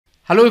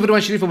Hello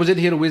everyone, Sharif Abuzid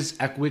here with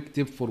a quick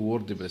tip for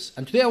WordPress.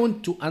 And today I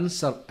want to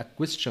answer a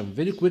question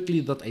very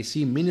quickly that I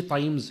see many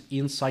times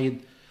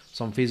inside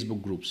some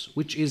Facebook groups,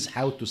 which is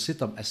how to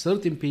set up a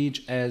certain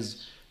page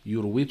as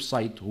your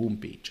website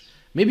homepage.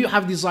 Maybe you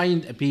have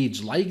designed a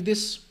page like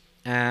this,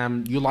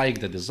 you like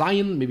the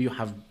design, maybe you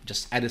have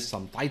just added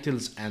some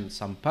titles and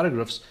some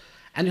paragraphs,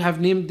 and you have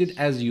named it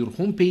as your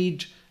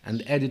homepage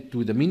and added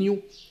to the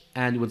menu.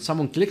 And when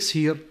someone clicks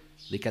here,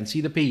 they can see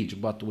the page.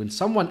 But when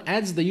someone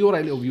adds the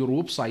URL of your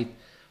website,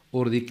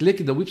 or they click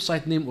the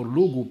website name or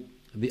logo,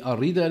 they are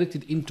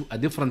redirected into a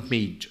different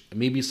page,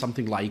 maybe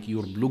something like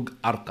your blog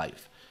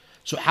archive.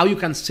 So how you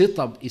can set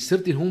up a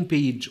certain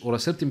homepage or a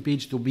certain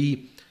page to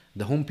be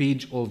the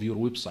homepage of your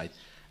website?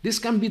 This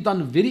can be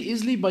done very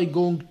easily by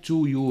going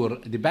to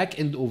the back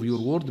end of your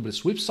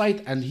WordPress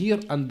website, and here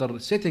under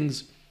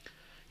settings,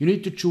 you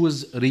need to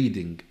choose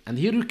reading. And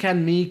here you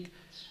can make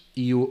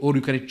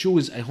you can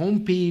choose a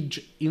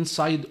homepage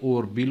inside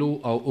or below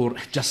or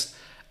just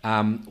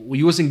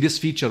using this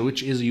feature,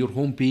 which is your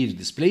home page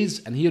displays.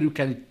 And here you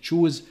can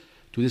choose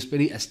to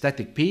display a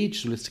static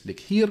page. So let's click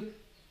here,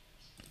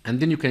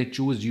 and then you can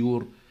choose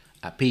your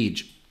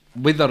page,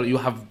 whether you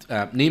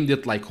have named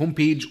it like home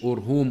page or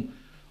home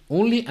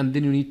only, and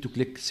then you need to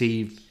click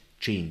save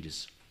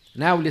changes.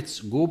 Now let's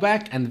go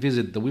back and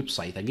visit the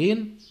website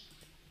again.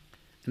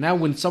 Now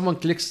when someone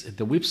clicks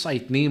the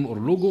website name or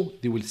logo,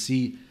 they will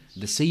see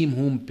the same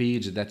home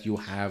page that you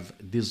have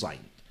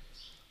designed.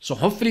 So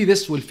hopefully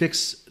this will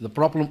fix the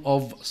problem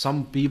of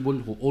some people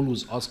who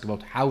always ask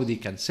about how they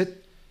can set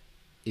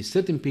a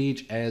certain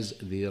page as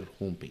their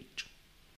home page.